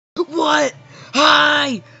What?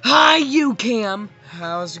 Hi! Hi, you Cam!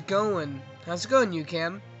 How's it going? How's it going, you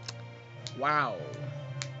Cam? Wow.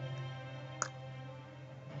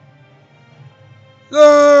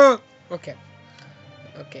 Okay.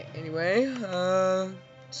 Okay, anyway,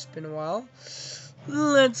 it's been a while.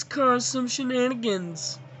 Let's cause some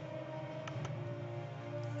shenanigans.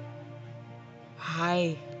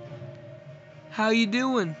 Hi. How you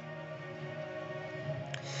doing?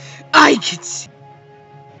 I can see.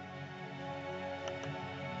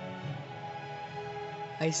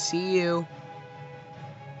 I see you.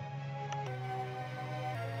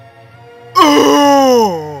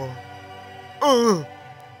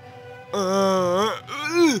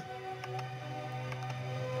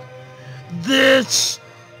 This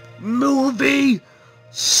movie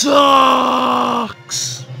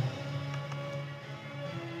sucks.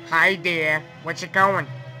 Hi there, what's it going?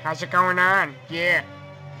 How's it going on? Yeah.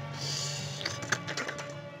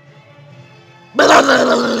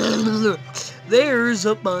 There's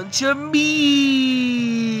a bunch of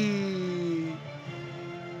me.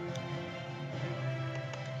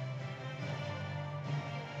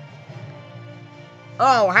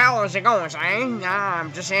 Oh, how's it going, son?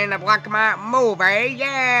 I'm just in the black and white movie,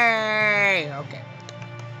 yay! Okay.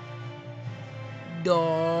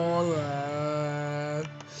 Dollar.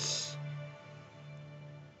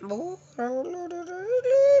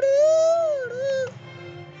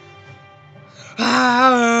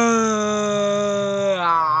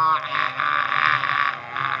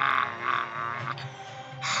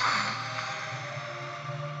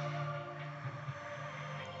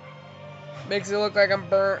 Makes it look like I'm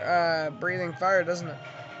breathing fire, doesn't it?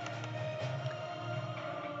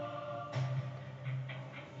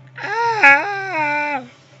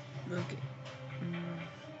 Okay.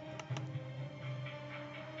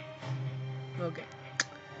 Okay.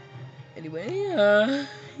 Anyway, yeah.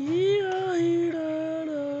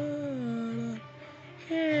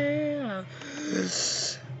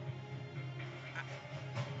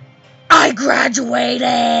 I graduated!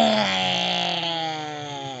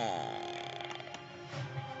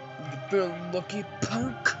 You lucky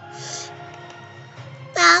punk.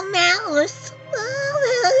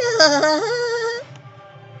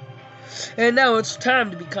 And now it's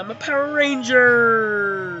time to become a Power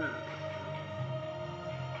Ranger!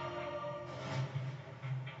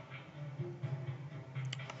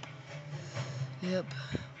 Yep.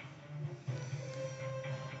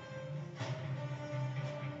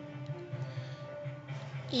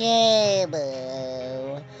 Yeah,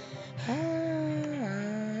 boo.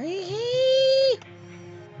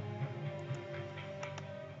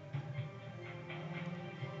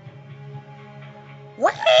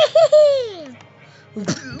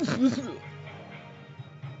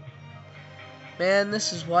 Man,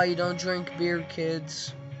 this is why you don't drink beer,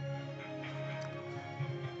 kids.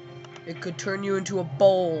 It could turn you into a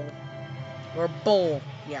bowl. Or a bowl,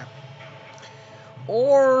 yeah.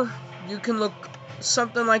 Or you can look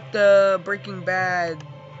something like the Breaking Bad.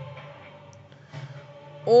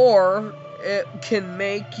 Or it can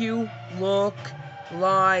make you look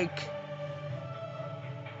like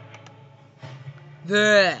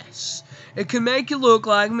this. It can make you look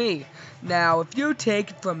like me. Now, if you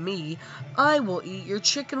take it from me, I will eat your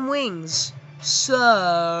chicken wings. So,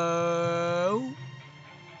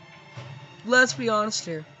 let's be honest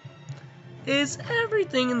here. Is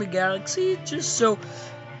everything in the galaxy just so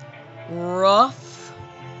rough?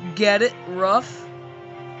 Get it? Rough?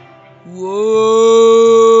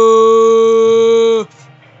 Whoa!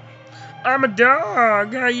 I'm a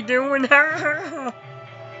dog. How you doing?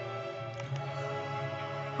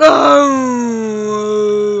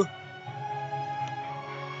 Oh!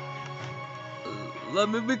 Let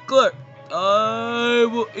me be clear. I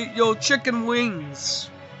will eat your chicken wings.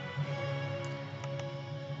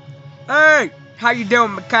 Hey, how you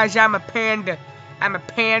doing? Because I'm a panda. I'm a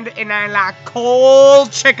panda and I like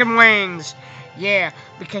cold chicken wings. Yeah,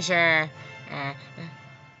 because, I'm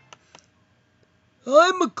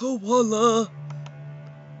a koala.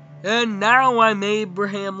 And now I'm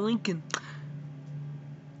Abraham Lincoln.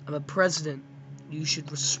 I'm a president. You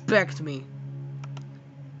should respect me.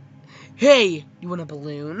 Hey, you want a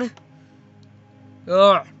balloon?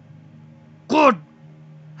 Ugh. Good.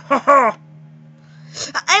 Haha.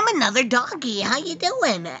 I'm another doggy. How you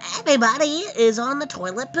doing? Everybody is on the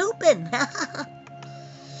toilet pooping.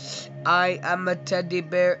 I am a teddy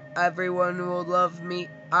bear. Everyone will love me.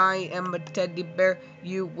 I am a teddy bear.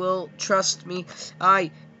 You will trust me.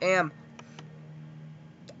 I am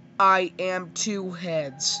two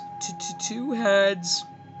heads. Two heads.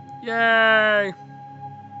 Yay!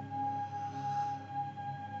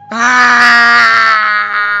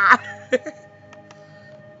 Ah!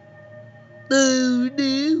 Oh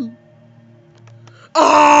no.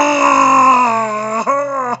 Ah!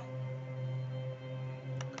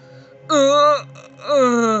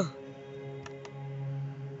 Uh.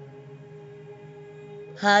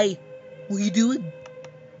 Hi, what are you doing?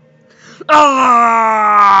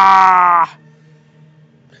 Ah!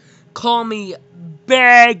 Call me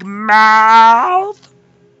Big Mouth.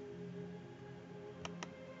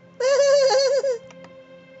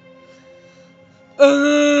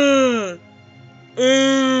 Uh.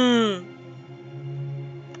 Uh.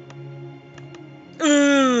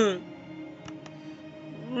 Uh.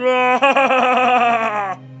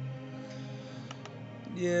 Ah!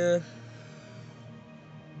 Yeah.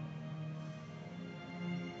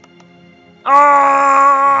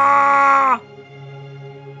 Ah!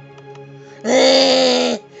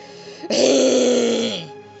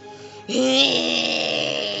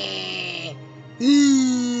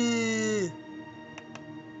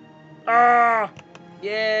 Ah!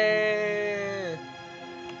 Yeah.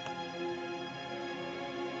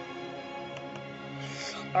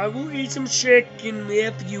 I will eat some chicken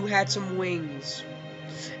if you had some wings.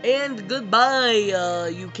 And goodbye,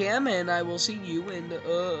 you Cam, and I will see you in